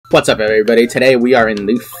What's up, everybody? Today we are in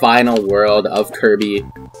the final world of Kirby.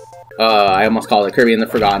 I almost called it Kirby in the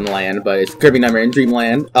Forgotten Land, but it's Kirby Never in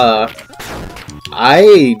Dreamland.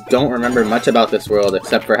 I don't remember much about this world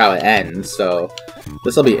except for how it ends, so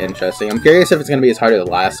this will be interesting. I'm curious if it's going to be as hard as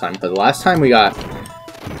the last time, because the last time we got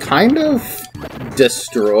kind of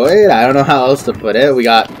destroyed. I don't know how else to put it. We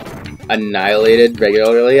got annihilated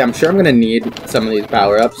regularly. I'm sure I'm going to need some of these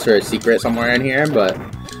power-ups for a secret somewhere in here, but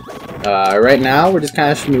right now we're just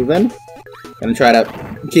kind of schmoovin'. Gonna try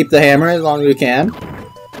to keep the hammer as long as we can.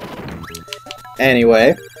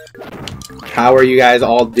 Anyway, how are you guys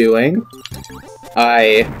all doing?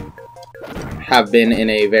 I have been in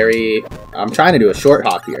a very... I'm trying to do a short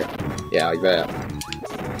hop here. Yeah, like that.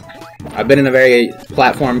 I've been in a very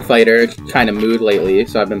platform fighter kind of mood lately,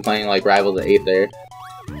 so I've been playing like Rivals of Aether.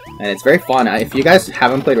 And it's very fun. If you guys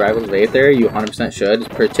haven't played Rivals of Aether, you 100% should,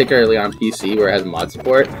 particularly on PC where it has mod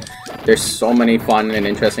support. There's so many fun and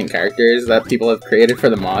interesting characters that people have created for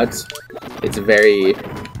the mods. It's very...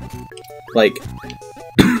 like...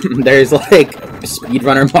 there's like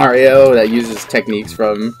speedrunner Mario that uses techniques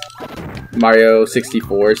from Mario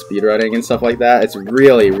 64 speedrunning and stuff like that. It's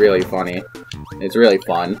really, really funny. It's really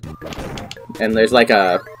fun. And there's like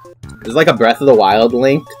a Breath of the Wild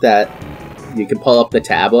link that you can pull up the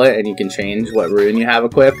tablet and you can change what rune you have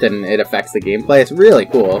equipped and it affects the gameplay. It's really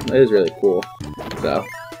cool. It is really cool. So,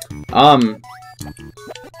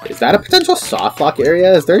 is that a potential soft lock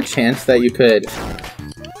area? Is there a chance that you could...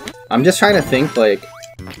 I'm just trying to think, like,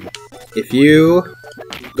 if you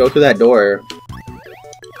go through that door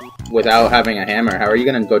without having a hammer, how are you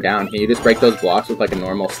gonna go down? Can you just break those blocks with, like, a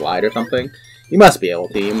normal slide or something? You must be able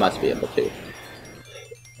to. You must be able to.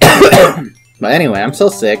 But anyway, I'm so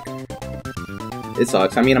sick. It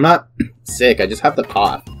sucks. I mean, I'm not sick. I just have the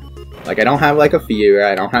cough. Like, I don't have, like, a fever.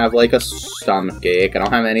 I don't have, like, a stomach ache. I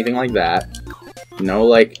don't have anything like that. No,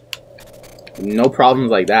 like, no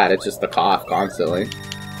problems like that. It's just the cough constantly.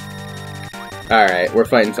 Alright, we're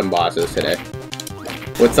fighting some bosses today.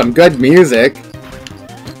 With some good music.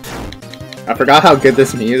 I forgot how good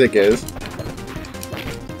this music is.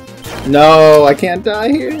 No, I can't die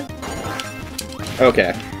here.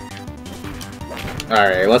 Okay.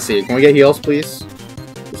 Alright, let's see. Can we get heals, please?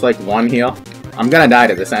 Just like one heal. I'm gonna die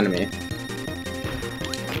to this enemy.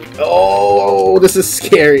 Oh, this is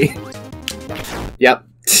scary. Yep.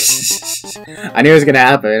 I knew it was gonna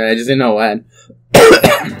happen, I just didn't know when.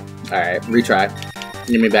 Alright, retry.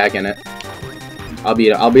 Get me back in it. I'll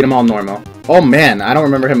beat him all normal. Oh man, I don't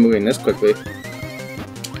remember him moving this quickly.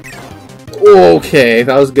 Okay,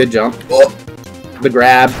 that was a good jump. Oh, the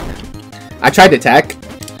grab. I tried to tech.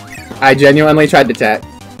 I genuinely tried to tech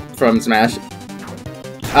from Smash.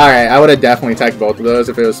 Alright, I would have definitely teched both of those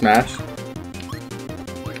if it was Smash.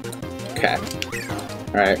 Okay.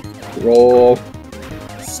 Alright, roll.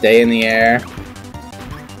 Stay in the air.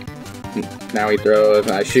 Now we throw, if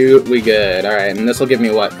I shoot, we good. Alright, and this will give me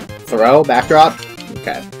what? Throw? Backdrop?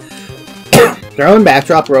 Okay. Throw and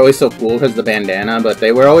backdrop were always so cool because of the bandana, but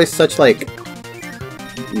they were always such, like,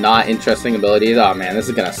 not interesting abilities. Oh man, this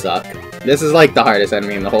is gonna suck. This is, like, the hardest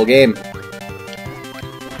enemy in the whole game.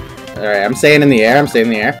 Alright, I'm staying in the air, I'm staying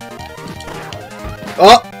in the air.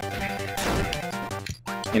 Oh!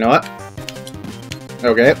 You know what?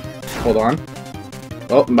 Okay, hold on.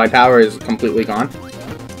 Oh, my power is completely gone.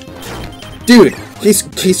 Dude,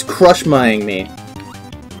 he's crush-mying me.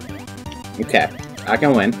 Okay, I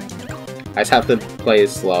can win. I just have to play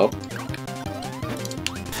slow.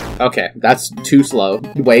 Okay, that's too slow.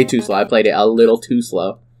 Way too slow. I played it a little too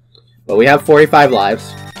slow. But we have 45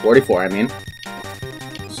 lives. 44, I mean.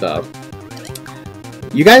 So.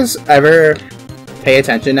 You guys ever pay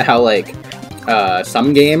attention to how, like,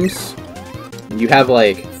 some games, you have,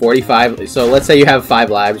 like, 45... So, let's say you have 5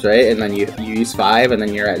 lives, right? And then you use 5, and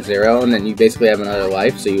then you're at 0, and then you basically have another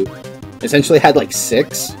life. So, you essentially had, like,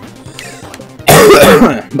 6.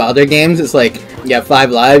 But other games, it's like, you have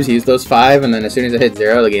 5 lives, use those 5, and then as soon as it hits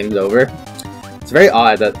 0, the game's over. It's very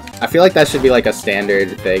odd that... I feel like that should be, like, a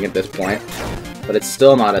standard thing at this point. But it's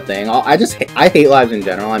still not a thing. I hate lives in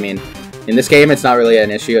general. I mean, in this game, it's not really an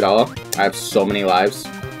issue at all. I have so many lives.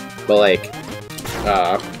 But, like...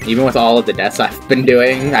 even with all of the deaths I've been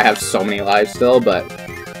doing, I have so many lives still, but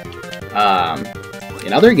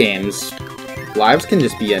in other games, lives can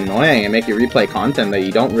just be annoying and make you replay content that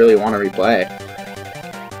you don't really want to replay.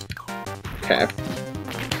 Okay.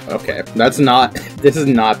 Okay, that's not... this is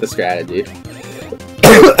not the strategy.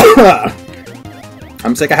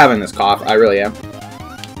 I'm sick of having this cough, I really am.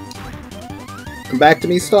 Come back to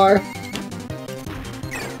me, Star.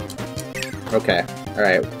 Okay,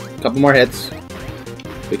 alright, couple more hits.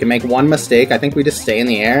 We can make one mistake. I think we just stay in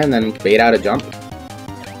the air and then bait out a jump.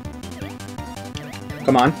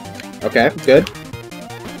 Come on. Okay, good.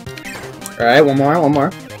 Alright, one more, one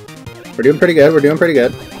more. We're doing pretty good, we're doing pretty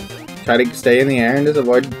good. Try to stay in the air and just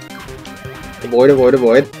avoid. Avoid,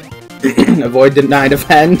 deny,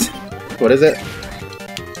 defend. What is it?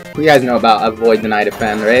 You guys know about avoid, deny,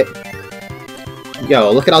 defend, right?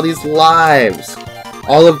 Yo, look at all these lives!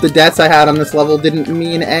 All of the deaths I had on this level didn't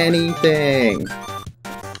mean anything!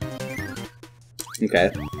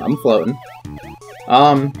 Okay, I'm floating.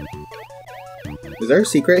 Is there a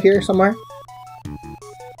secret here somewhere?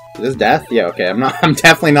 Is this death? Yeah, okay, I'm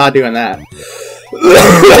definitely not doing that.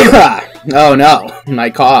 Oh no,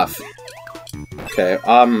 my cough. Okay,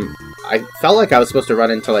 I felt like I was supposed to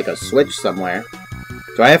run into like a switch somewhere.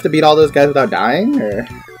 Do I have to beat all those guys without dying, or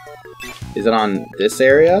is it on this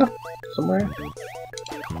area somewhere?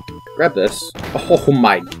 Grab this. Oh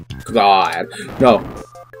my god. No.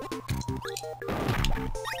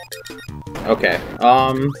 Okay,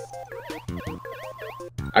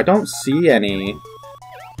 I don't see any.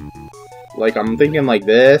 Like, I'm thinking like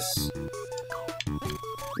this.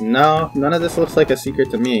 No, none of this looks like a secret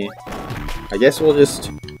to me. I guess we'll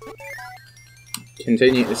just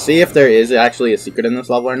continue to see if there is actually a secret in this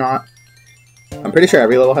level or not. I'm pretty sure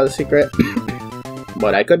every level has a secret.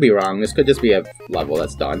 But I could be wrong. This could just be a level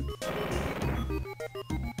that's done.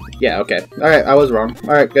 Yeah, okay. Alright, I was wrong.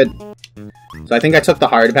 Alright, good. So I think I took the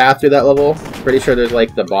hard path through that level. Pretty sure there's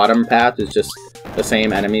like the bottom path is just the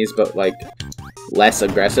same enemies but like less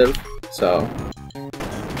aggressive. So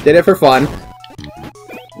did it for fun.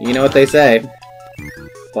 You know what they say.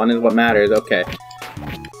 Fun is what matters. Okay.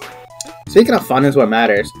 Speaking of fun is what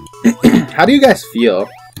matters, how do you guys feel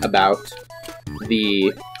about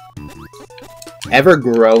the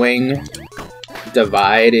ever-growing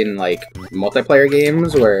divide in, like, multiplayer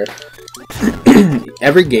games where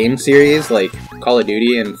every game series, like Call of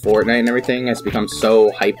Duty and Fortnite and everything, has become so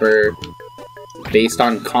hyper based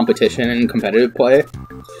on competition and competitive play?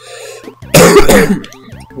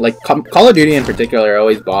 Like, Call of Duty in particular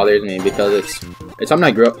always bothers me because it's something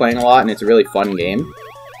I grew up playing a lot and it's a really fun game.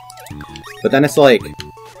 But then it's like,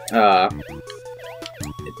 now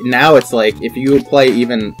it's like, if you play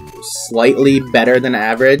even slightly better than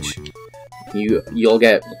average, you'll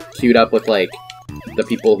get queued up with, like, the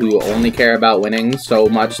people who only care about winning so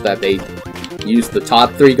much that they use the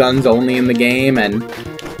top 3 guns only in the game, and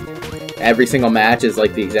every single match is,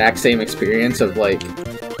 like, the exact same experience of, like,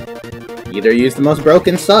 either use the most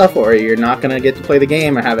broken stuff, or you're not gonna get to play the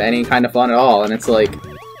game or have any kind of fun at all, and it's like,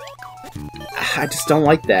 I just don't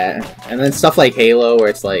like that. And then stuff like Halo, where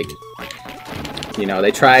it's like, you know,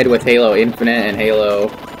 they tried with Halo Infinite and Halo,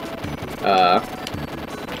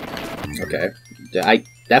 okay, I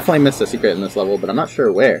definitely missed a secret in this level, but I'm not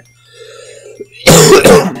sure where.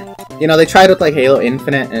 You know, they tried with, like, Halo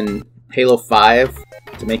Infinite and Halo 5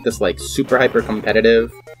 to make this, like, super hyper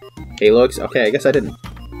competitive Halo, okay, I guess I didn't.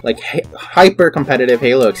 Like, hyper competitive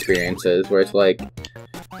Halo experiences where it's, like,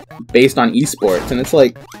 based on esports, and it's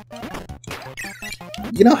like,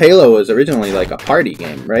 you know, Halo was originally, like, a party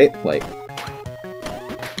game, right? Like,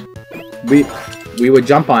 we would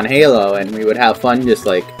jump on Halo and we would have fun just,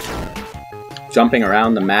 like, jumping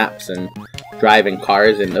around the maps and driving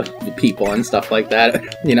cars into people and stuff like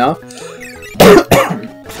that, you know?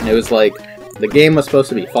 It was like, the game was supposed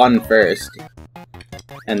to be fun first,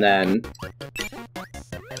 and then,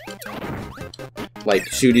 like,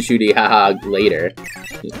 shooty haha later.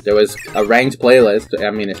 There was a ranked playlist.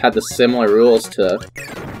 I mean, it had the similar rules to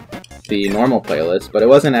the normal playlist, but it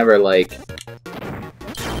wasn't ever like,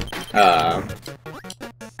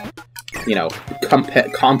 you know,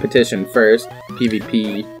 competition first,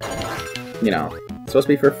 PvP, you know, it's supposed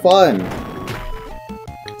to be for fun.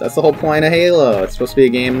 That's the whole point of Halo. It's supposed to be a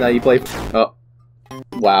game that you play. Oh,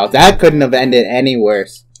 wow, that couldn't have ended any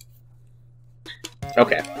worse.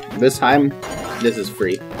 Okay, this time, this is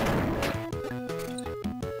free.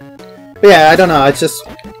 But yeah, I don't know, it's just,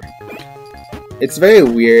 it's very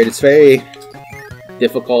weird, it's very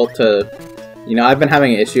difficult to, you know, I've been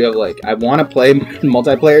having an issue of, like, I want to play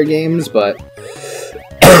multiplayer games, but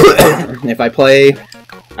if I play,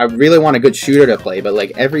 I really want a good shooter to play, but,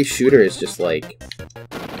 like, every shooter is just, like,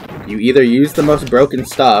 you either use the most broken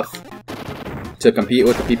stuff to compete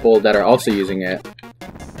with the people that are also using it,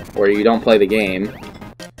 or you don't play the game.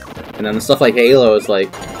 And then the stuff like Halo is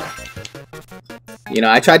like, you know,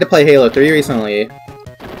 I tried to play Halo 3 recently,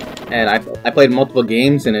 and I played multiple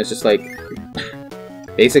games, and it's just like,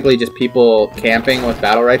 basically just people camping with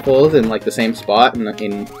battle rifles in, like, the same spot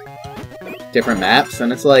in different maps,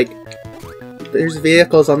 and it's like, there's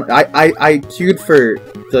vehicles on, I queued for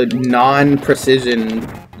the non-precision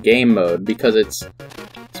game mode, because it's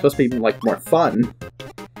supposed to be, like, more fun.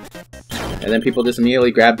 And then people just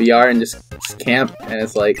immediately grab VR and just camp, and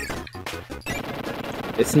it's like...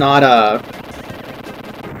 It's not a...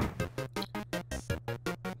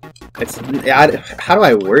 It's... How do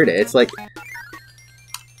I word it? It's like...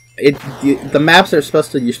 The maps are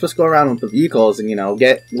supposed to... You're supposed to go around with the vehicles and, you know,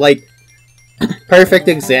 get... Like, perfect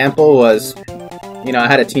example was... You know, I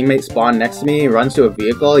had a teammate spawn next to me, he runs to a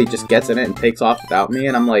vehicle, he just gets in it and takes off without me,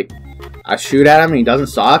 and I'm like... I shoot at him and he doesn't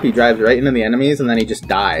stop, he drives right into the enemies, and then he just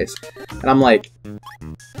dies. And I'm like...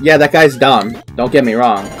 Yeah, that guy's dumb, don't get me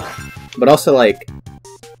wrong. But also, like...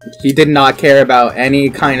 He did not care about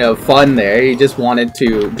any kind of fun there, he just wanted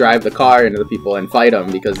to drive the car into the people and fight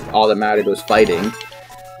them, because all that mattered was fighting.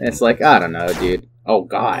 And it's like, I don't know, dude. Oh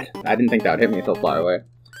god, I didn't think that would hit me so far away.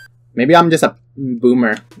 Maybe I'm just a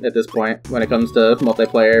boomer at this point when it comes to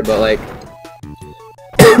multiplayer, but like...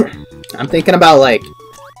 I'm thinking about like...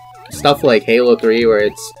 Stuff like Halo 3 where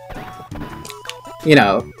it's... You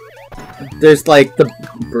know... There's like the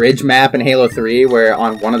bridge map in Halo 3 where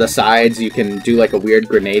on one of the sides you can do like a weird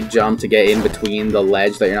grenade jump to get in between the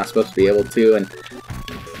ledge that you're not supposed to be able to, and...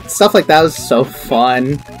 Stuff like that was so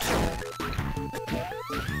fun.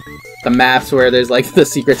 The maps where there's like the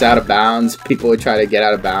secrets out of bounds, people would try to get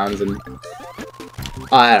out of bounds, and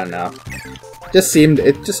I don't know. Just seemed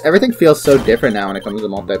everything feels so different now when it comes to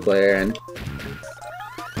multiplayer, and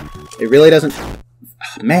it really doesn't.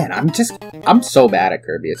 Man, I'm so bad at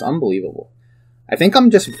Kirby. It's unbelievable. I think I'm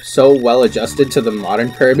just so well adjusted to the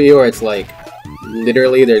modern Kirby, where it's like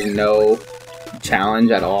literally there's no challenge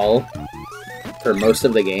at all for most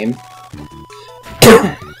of the game.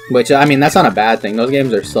 Which, I mean, that's not a bad thing. Those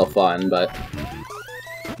games are still fun, but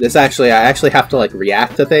this I actually have to, like,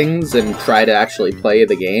 react to things and try to actually play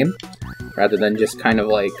the game, rather than just kind of,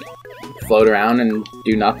 like, float around and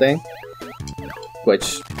do nothing.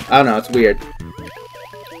 Which, I don't know, it's weird.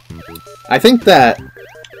 I think that...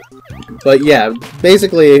 But yeah,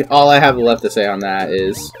 basically, all I have left to say on that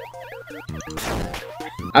is...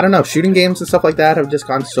 I don't know, shooting games and stuff like that have just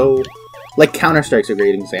gone so... Like, Counter-Strike's a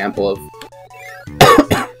great example of...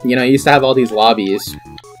 You know, you used to have all these lobbies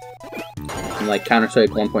in like Counter-Strike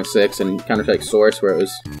 1.6 and Counter-Strike Source where it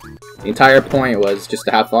was, the entire point was just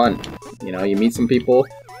to have fun. You know, you meet some people,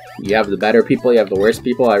 you have the better people, you have the worst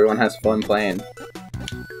people, everyone has fun playing.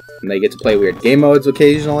 And they get to play weird game modes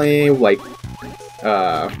occasionally, like,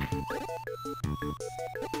 how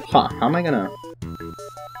am I gonna...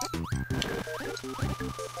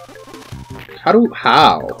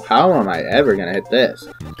 How am I ever gonna hit this?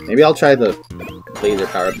 Maybe I'll try the laser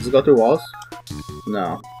power. Does it go through walls?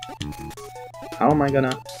 No. How am I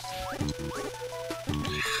gonna...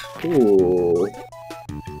 Ooh.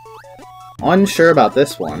 Unsure about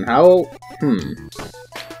this one. How...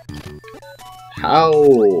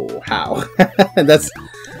 How? That's...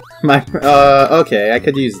 my... okay, I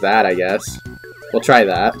could use that, I guess. We'll try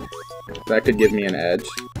that. That could give me an edge.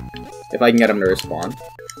 If I can get him to respawn.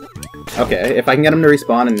 Okay, if I can get him to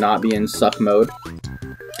respawn and not be in suck mode.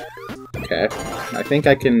 Okay, I think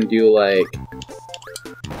I can do, like...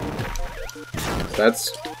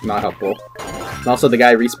 That's not helpful. And also the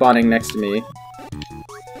guy respawning next to me.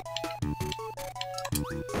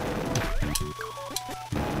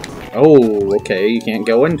 Oh, okay, you can't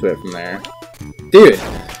go into it from there. Dude,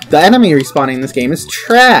 the enemy respawning in this game is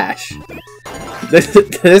trash!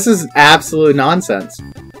 This is absolute nonsense.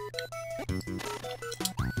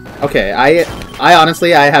 Okay, I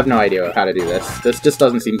honestly, I have no idea how to do this. This just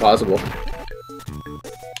doesn't seem possible.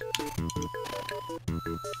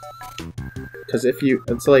 Because if you,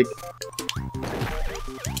 it's like...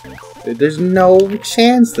 There's no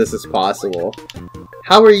chance this is possible.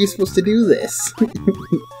 How are you supposed to do this?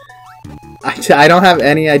 I don't have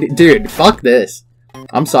any idea. Dude, fuck this.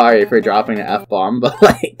 I'm sorry for dropping an F-bomb, but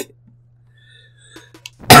like...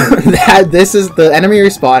 the enemy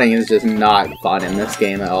respawning is just not fun in this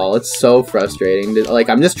game at all. It's so frustrating. Like,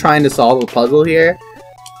 I'm just trying to solve a puzzle here.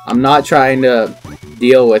 I'm not trying to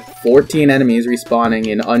deal with 14 enemies respawning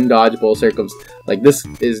in undodgeable circumstances. Like, this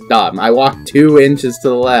is dumb. I walked 2 inches to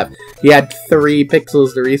the left. He had 3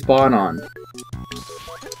 pixels to respawn on.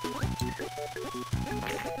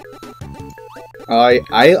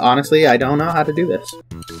 I honestly, I don't know how to do this.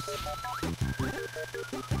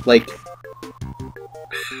 Like...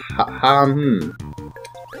 I'm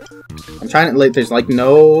trying to, like, there's like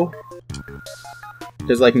no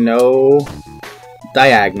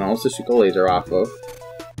diagonals to shoot the laser off of.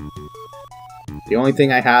 The only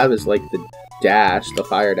thing I have is like the dash, the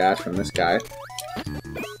fire dash from this guy.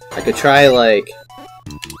 I could try like,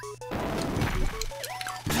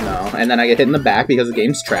 no, and then I get hit in the back because the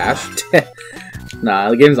game's trash. Nah,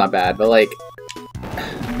 the game's not bad, but like,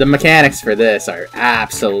 the mechanics for this are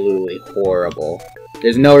absolutely horrible.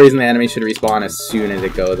 There's no reason the enemy should respawn as soon as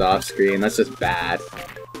it goes off screen. That's just bad.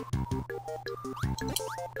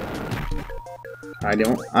 I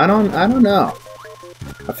don't know.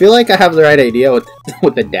 I feel like I have the right idea with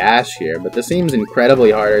the dash here, but this seems incredibly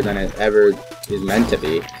harder than it ever is meant to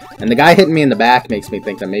be. And the guy hitting me in the back makes me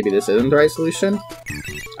think that maybe this isn't the right solution.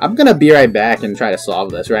 I'm gonna be right back and try to solve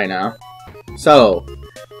this right now. So,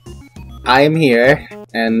 I am here,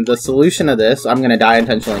 and the solution of this, I'm gonna die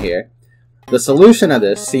intentionally here. The solution of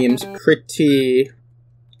this seems pretty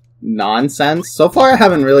nonsense. So far I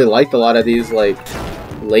haven't really liked a lot of these, like,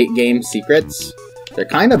 late game secrets. They're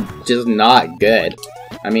kind of just not good.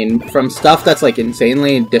 I mean, from stuff that's, like,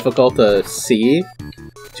 insanely difficult to see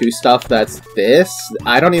to stuff that's this,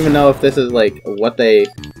 I don't even know if this is, like, what they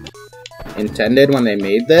intended when they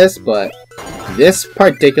made this, but this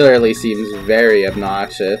particularly seems very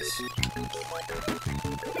obnoxious.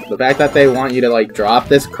 The fact that they want you to, like, drop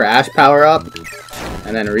this crash power-up,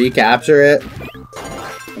 and then recapture it,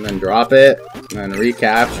 and then drop it, and then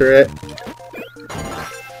recapture it.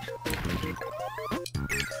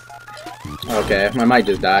 Okay, I might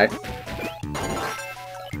just die.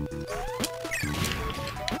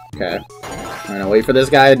 Okay. I'm gonna wait for this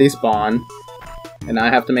guy to despawn, and I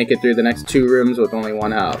have to make it through the next 2 rooms with only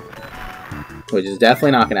 1 health. Which is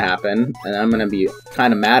definitely not gonna happen, and I'm gonna be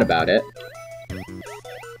kinda mad about it.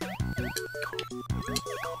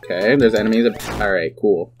 Okay, there's enemies. Alright,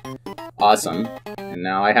 cool. Awesome. And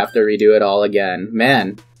now I have to redo it all again.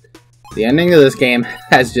 Man, the ending of this game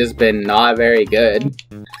has just been not very good.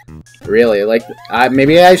 Really, like,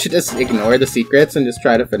 maybe I should just ignore the secrets and just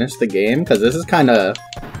try to finish the game, because this is kinda...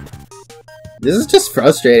 This is just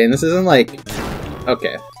frustrating. This isn't like...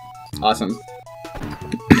 Okay. Awesome.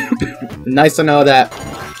 Nice to know that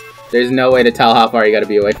there's no way to tell how far you gotta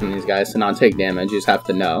be away from these guys to not take damage. You just have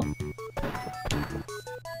to know.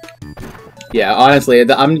 Yeah, honestly,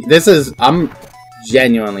 I'm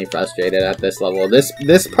genuinely frustrated at this level.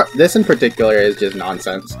 This in particular is just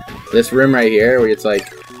nonsense. This room right here, where it's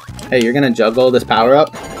like, hey, you're gonna juggle this power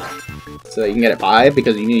up so that you can get it 5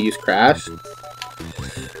 because you need to use crash.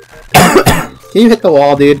 Can you hit the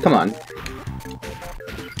wall, dude? Come on.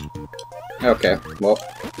 Okay, well,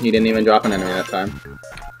 he didn't even drop an enemy that time.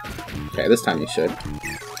 Okay, this time you should.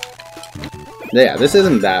 Yeah, this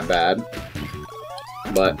isn't that bad,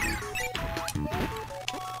 but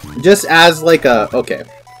just as like a... Okay.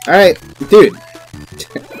 Alright, dude.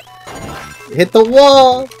 Hit the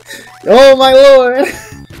wall! Oh my lord!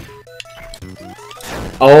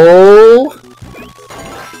 Oh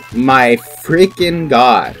my freaking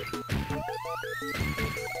god.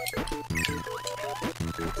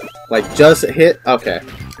 Like, just hit... Okay.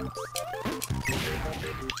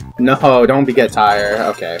 No, don't get tired.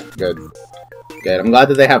 Okay, good. Good. I'm glad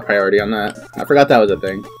that they have priority on that. I forgot that was a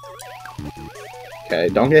thing. Okay,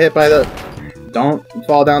 don't get hit by the... Don't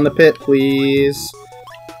fall down the pit, please.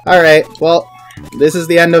 Alright, well, this is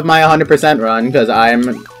the end of my 100% run, because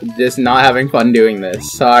I'm just not having fun doing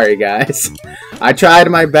this. Sorry, guys. I tried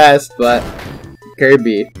my best, but...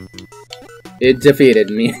 Kirby... It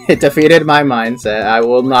defeated me. It defeated my mindset. I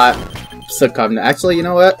will not succumb to... Actually, you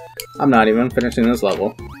know what? I'm not even finishing this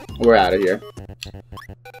level. We're out of here.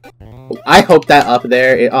 I hope that up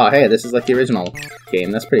there... Oh, hey, this is like the original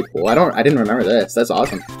game. That's pretty cool. I didn't remember this. That's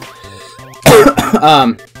awesome.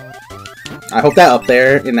 I hope that up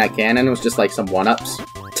there in that cannon was just like some 1-ups.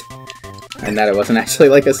 And that it wasn't actually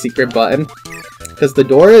like a secret button. Because the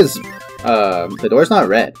door is... the door's not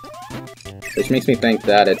red. Which makes me think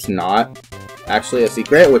that it's not actually a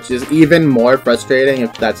secret, which is even more frustrating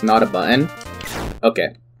if that's not a button.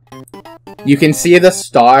 Okay. You can see the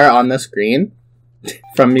star on the screen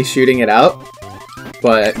from me shooting it out,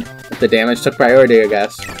 but the damage took priority, I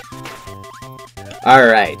guess.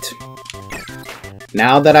 Alright.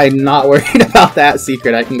 Now that I'm not worried about that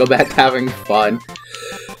secret, I can go back to having fun.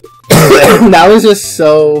 That was just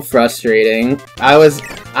so frustrating. I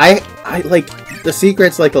like, the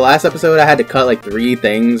secrets, like the last episode, I had to cut like 3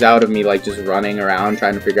 things out of me, like just running around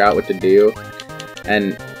trying to figure out what to do.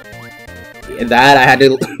 And that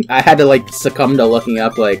I had to like succumb to looking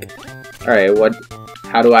up like, alright,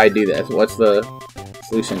 how do I do this? What's the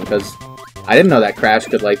solution? Because I didn't know that Crash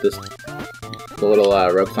could light the little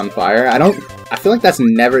ropes on fire. I feel like that's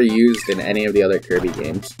never used in any of the other Kirby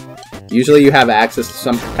games. Usually you have access to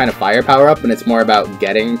some kind of fire power-up, and it's more about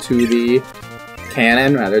getting to the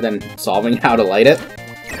cannon rather than solving how to light it.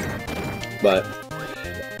 But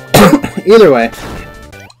either way,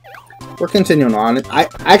 we're continuing on. I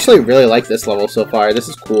actually really like this level so far. This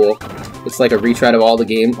is cool. It's like a retread of all the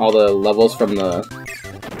levels from the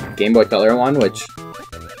Game Boy Color one, which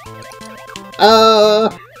I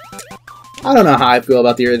don't know how I feel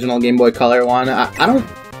about the original Game Boy Color one. I don't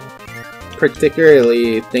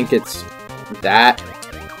particularly think it's that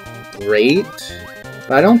great,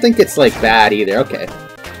 but I don't think it's, like, bad either. Okay.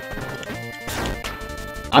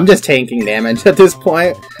 I'm just tanking damage at this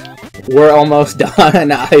point. We're almost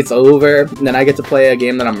done. It's over. And then I get to play a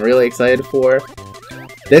game that I'm really excited for.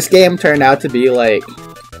 This game turned out to be, like...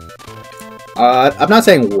 I'm not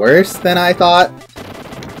saying worse than I thought,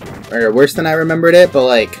 or worse than I remembered it, but,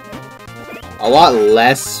 like, a lot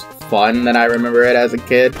less fun than I remember it as a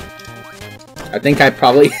kid. I think I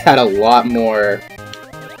probably had a lot more,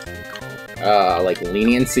 like,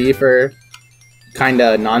 leniency for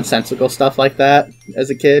kinda nonsensical stuff like that as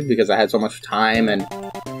a kid, because I had so much time and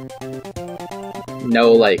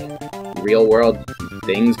no, like, real-world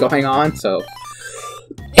things going on, so...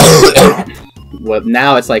 Well,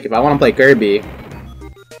 now it's like, if I want to play Kirby...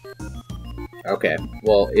 Okay,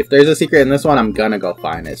 well, if there's a secret in this one, I'm gonna go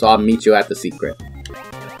find it, so I'll meet you at the secret.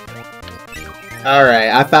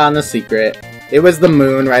 Alright, I found the secret. It was the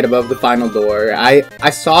moon right above the final door. I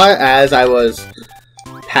saw it as I was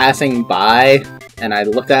passing by, and I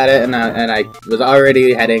looked at it, and I was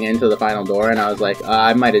already heading into the final door, and I was like,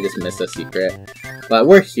 I might have just missed a secret. But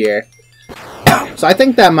we're here. So I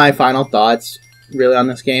think that my final thoughts, really, on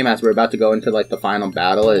this game, as we're about to go into, like, the final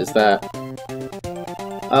battle, is that...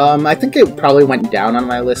 I think it probably went down on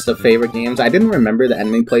my list of favorite games. I didn't remember the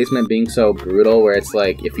enemy placement being so brutal, where it's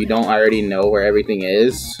like, if you don't already know where everything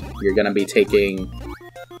is, you're gonna be taking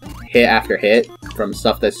hit after hit from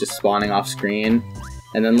stuff that's just spawning off screen.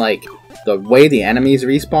 And then, like, the way the enemies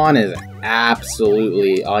respawn is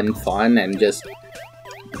absolutely unfun and just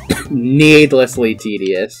needlessly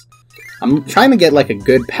tedious. I'm trying to get, like, a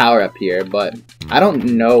good power-up here, but I don't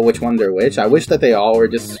know which ones are which. I wish that they all were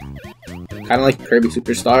just kind of like Kirby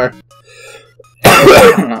Superstar.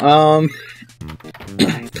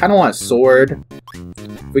 Kind of want Sword.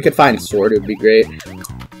 If we could find Sword, it would be great.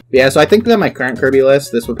 But yeah, so I think that my current Kirby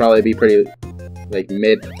list, this would probably be pretty, like,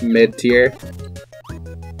 mid-tier.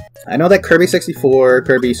 I know that Kirby 64,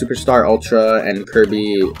 Kirby Superstar Ultra, and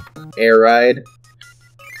Kirby Air Ride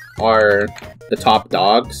are the top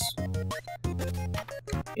dogs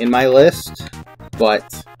in my list,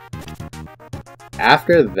 but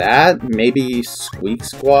after that, maybe Squeak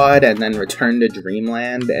Squad, and then Return to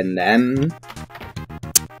Dreamland, and then...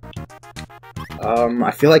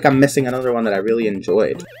 I feel like I'm missing another one that I really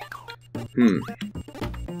enjoyed.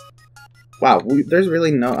 Wow, there's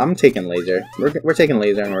really no... I'm taking Laser. We're taking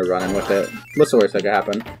Laser and we're running with it. What's the worst that could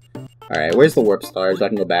happen? Alright, where's the Warp Star so I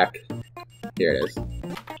can go back? Here it is.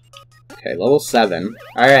 Okay, level 7.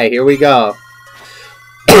 Alright, here we go.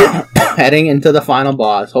 Heading into the final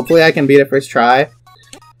boss. Hopefully I can beat it first try,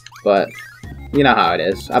 but you know how it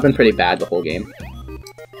is. I've been pretty bad the whole game.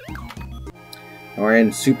 And we're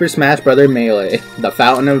in Super Smash Bros. Melee, the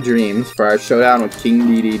Fountain of Dreams, for our showdown with King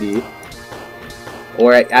Dedede.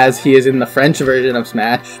 Or as he is in the French version of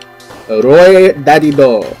Smash, Roi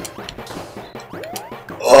Dadido.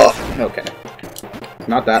 Oh, okay.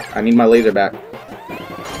 Not that. I need my laser back.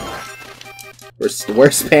 We're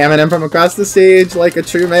spamming him from across the stage like a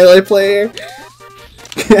true Melee player.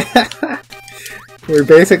 We're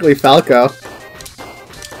basically Falco.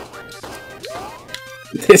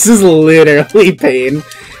 This is literally pain.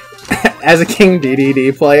 As a King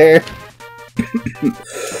Dedede player.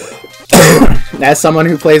 As someone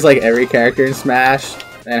who plays like every character in Smash,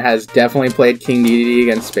 and has definitely played King Dedede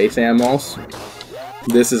against Space Animals,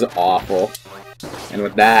 this is awful. And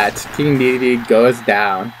with that, King Dedede goes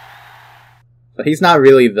down. But he's not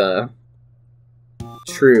really the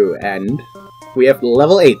true end. We have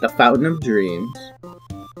level 8, the Fountain of Dreams,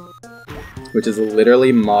 which is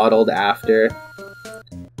literally modeled after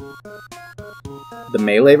the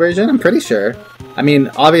Melee version, I'm pretty sure. I mean,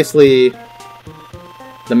 obviously,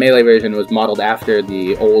 the Melee version was modeled after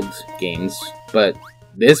the old games, but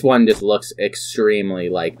this one just looks extremely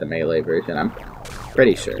like the Melee version, I'm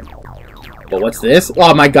pretty sure. But what's this?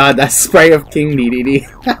 Oh my god, that spray of King Dedede.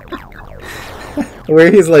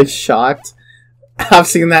 Where he's like shocked. I've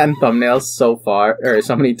seen that in thumbnails so far, or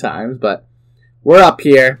so many times, but we're up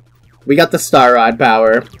here. We got the Star Rod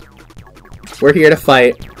power. We're here to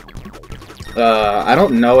fight. I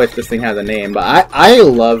don't know if this thing has a name, but I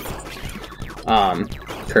love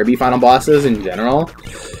Kirby final bosses in general.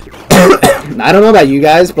 I don't know about you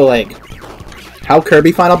guys, but like how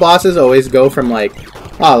Kirby final bosses always go from like,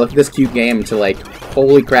 oh, look at this cute game, to like,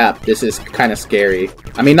 holy crap, this is kind of scary.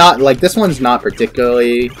 I mean, not like, this one's not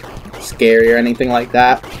particularly scary or anything like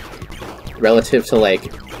that, relative to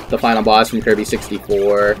like the final boss from Kirby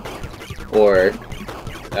 64 or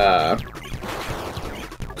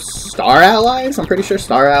Star Allies? I'm pretty sure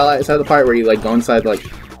Star Allies have the part where you like go inside like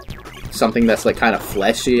something that's like kind of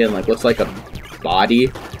fleshy and like looks like a body.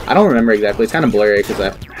 I don't remember exactly. It's kind of blurry because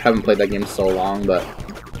I haven't played that game so long, but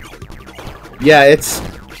yeah, it's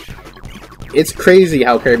crazy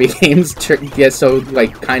how Kirby games get so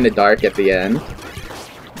like kind of dark at the end.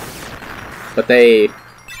 But they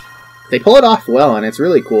pull it off well, and it's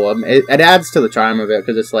really cool. It adds to the charm of it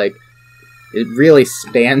because it's like it really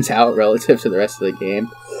stands out relative to the rest of the game.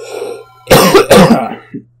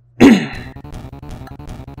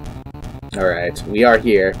 Alright, we are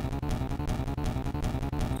here.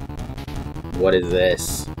 What is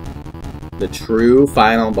this? The true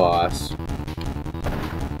final boss.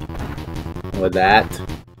 With that,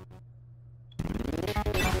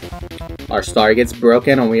 our star gets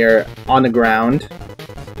broken and we are on the ground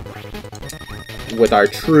with our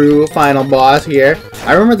true final boss here.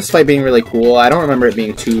 I remember this fight being really cool. I don't remember it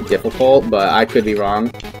being too difficult, but I could be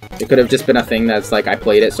wrong. It could have just been a thing that's like I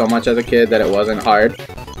played it so much as a kid that it wasn't hard.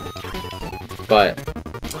 But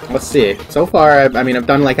let's see. So far, I mean, I've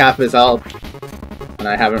done like half his health, and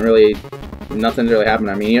I haven't really, nothing's really happened.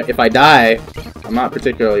 I mean, if I die, I'm not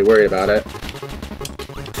particularly worried about it.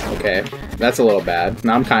 Okay, that's a little bad.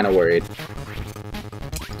 Now I'm kind of worried.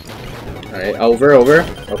 Alright, over.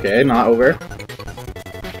 Okay, not over.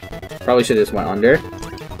 Probably should have just went under.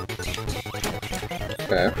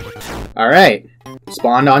 Okay. Alright.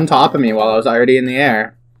 Spawned on top of me while I was already in the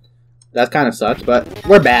air. That kind of sucks, but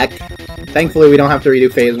we're back. Thankfully, we don't have to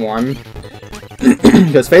redo Phase 1.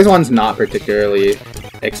 Because Phase 1's not particularly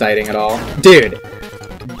exciting at all. Dude!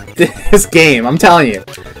 This game, I'm telling you.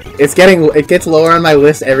 It gets lower on my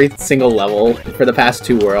list every single level for the past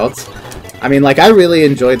 2 worlds. I mean, like, I really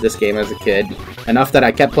enjoyed this game as a kid. Enough that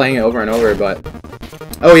I kept playing it over and over, but...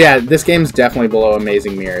 Oh yeah, this game's definitely below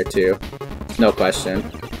Amazing Mirror, too. No question,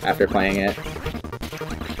 after playing it.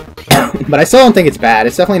 But I still don't think it's bad.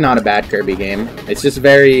 It's definitely not a bad Kirby game. It's just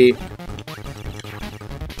very...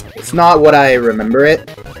 It's not what I remember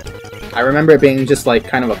it. I remember it being just, like,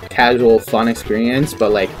 kind of a casual, fun experience,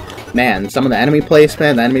 but, like, man, some of the enemy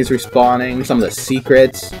placement, the enemies respawning, some of the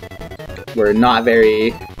secrets were not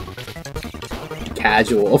very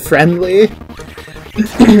casual friendly.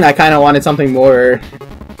 I kind of wanted something more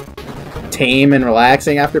tame and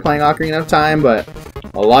relaxing after playing Ocarina of Time, but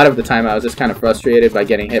a lot of the time I was just kind of frustrated by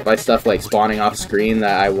getting hit by stuff like spawning off screen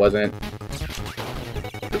that I wasn't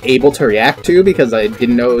able to react to because I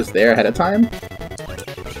didn't know it was there ahead of time.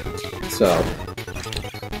 So,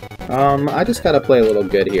 I just gotta play a little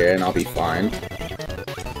good here and I'll be fine.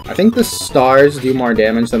 I think the stars do more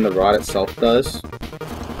damage than the rod itself does.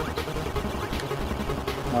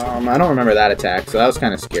 I don't remember that attack, so that was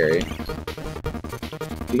kind of scary.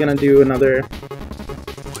 You gonna do another...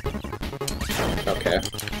 Okay.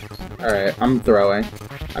 Alright, I'm throwing.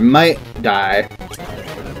 I might die,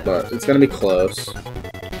 but it's gonna be close.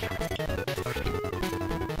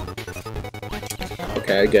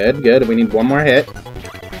 Okay, good. We need one more hit.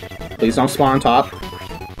 Please don't spawn on top.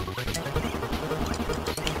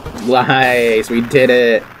 Nice, we did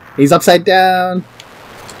it. He's upside down.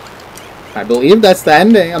 I believe that's the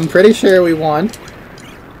ending. I'm pretty sure we won.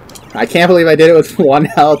 I can't believe I did it with 1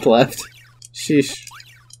 health left. Sheesh.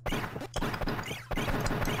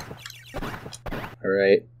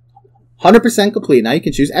 Alright. 100% complete. Now you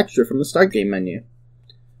can choose extra from the start game menu.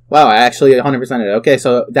 Wow, I actually 100%ed it. Okay,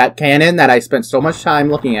 so that cannon that I spent so much time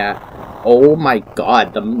looking at. Oh my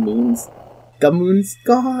god, the moon's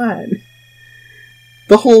gone.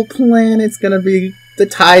 The whole planet's gonna be... The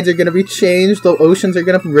tides are gonna be changed, the oceans are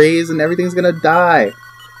gonna raise, and everything's gonna die.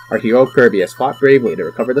 Our hero Kirby has fought bravely to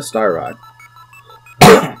recover the Star Rod.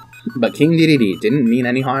 But King Dedede didn't mean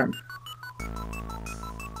any harm.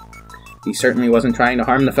 He certainly wasn't trying to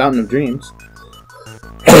harm the Fountain of Dreams.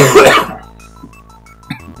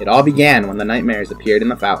 It all began when the nightmares appeared in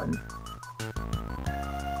the fountain.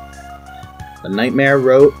 The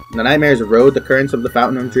nightmares erode the currents of the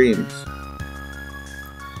Fountain of Dreams,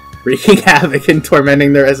 wreaking havoc and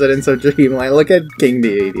tormenting the residents of Dreamland. Look at King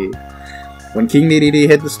Dedede. When King Dedede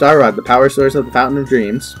hid the Star Rod, the power source of the Fountain of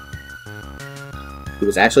Dreams, he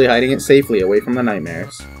was actually hiding it safely away from the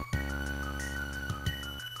nightmares.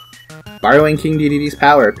 Borrowing King Dedede's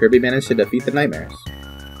power, Kirby managed to defeat the nightmares.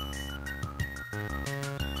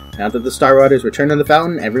 Now that the Star Rod is returned to the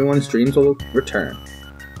fountain, everyone's dreams will return.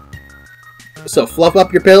 So fluff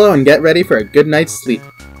up your pillow and get ready for a good night's sleep.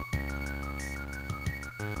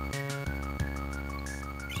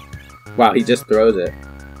 Wow, he just throws it.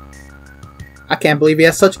 I can't believe he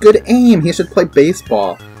has such good aim! He should play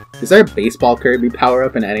baseball. Is there a baseball Kirby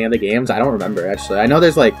power-up in any of the games? I don't remember, actually. I know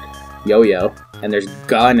there's, like, Yo-Yo, and there's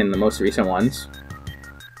Gun in the most recent ones.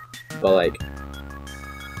 but like,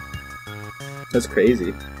 that's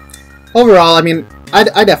crazy. Overall, I mean,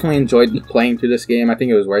 I definitely enjoyed playing through this game. I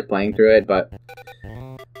think it was worth playing through it, but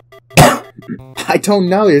I don't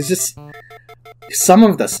know. It's just some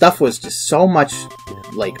of the stuff was just so much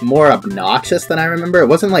like more obnoxious than I remember. It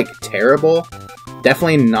wasn't like terrible.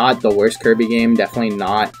 Definitely not the worst Kirby game. Definitely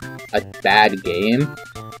not a bad game.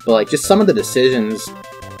 But like just some of the decisions,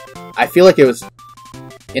 I feel like it was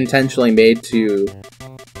intentionally made to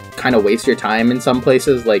kind of waste your time in some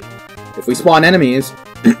places. Like if we spawn enemies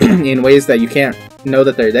in ways that you can't know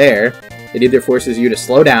that they're there, it either forces you to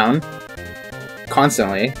slow down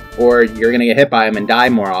constantly, or you're gonna get hit by them and die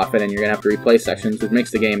more often, and you're gonna have to replay sections, which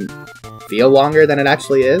makes the game feel longer than it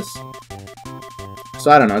actually is.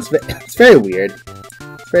 So I don't know, it's very weird.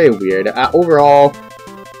 It's very weird. Overall,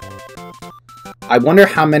 I wonder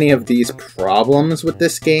how many of these problems with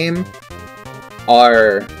this game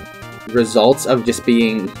are results of just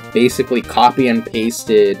being basically copy and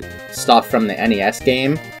pasted stuff from the NES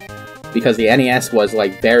game, because the NES was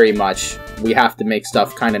like very much, we have to make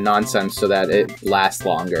stuff kind of nonsense so that it lasts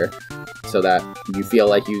longer, so that you feel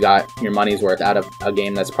like you got your money's worth out of a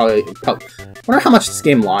game that's probably I wonder how much this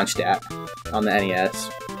game launched at on the NES.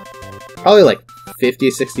 Probably like $50,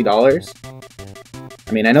 $60.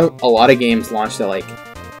 I mean, I know a lot of games launched at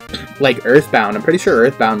like Earthbound. I'm pretty sure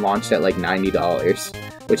Earthbound launched at like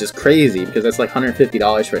 $90, which is crazy because that's like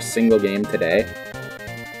 $150 for a single game today.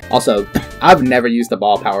 Also, I've never used the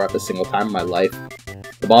ball power-up a single time in my life.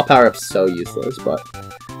 The ball power-up's so useless, but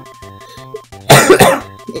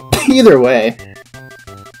either way,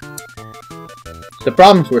 the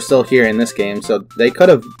problems were still here in this game, so they could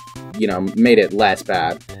have, you know, made it less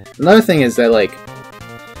bad. Another thing is that, like,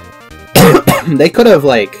 they could have,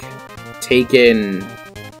 like, taken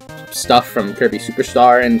stuff from Kirby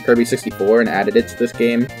Superstar and Kirby 64 and added it to this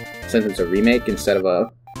game, since it's a remake instead of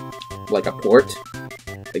a, like, a port.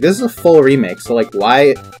 Like, this is a full remake, so, like,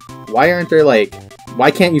 why aren't there, like,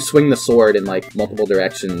 why can't you swing the sword in, like, multiple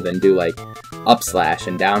directions and do, like, up slash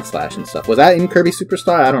and down slash and stuff? Was that in Kirby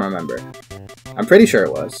Superstar? I don't remember. I'm pretty sure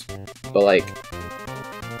it was. But, like,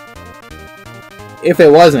 if it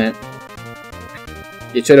wasn't,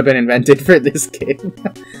 it should have been invented for this game.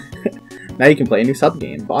 Now you can play a new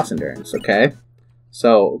sub-game, Boss Endurance, okay?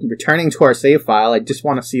 So, returning to our save file, I just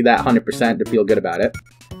want to see that 100% to feel good about it.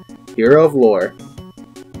 Hero of Lore.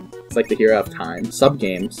 It's like the Hero of Time.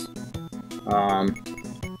 Sub-games.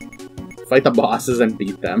 Fight the bosses and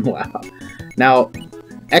beat them. Wow. Now,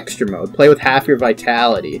 Extra Mode. Play with half your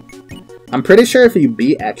vitality. I'm pretty sure if you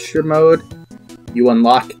beat Extra Mode, you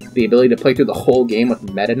unlock the ability to play through the whole game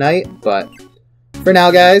with Meta Knight, but for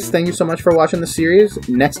now, guys, thank you so much for watching the series.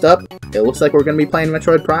 Next up, it looks like we're going to be playing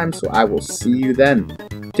Metroid Prime, so I will see you then.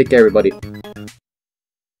 Take care, everybody.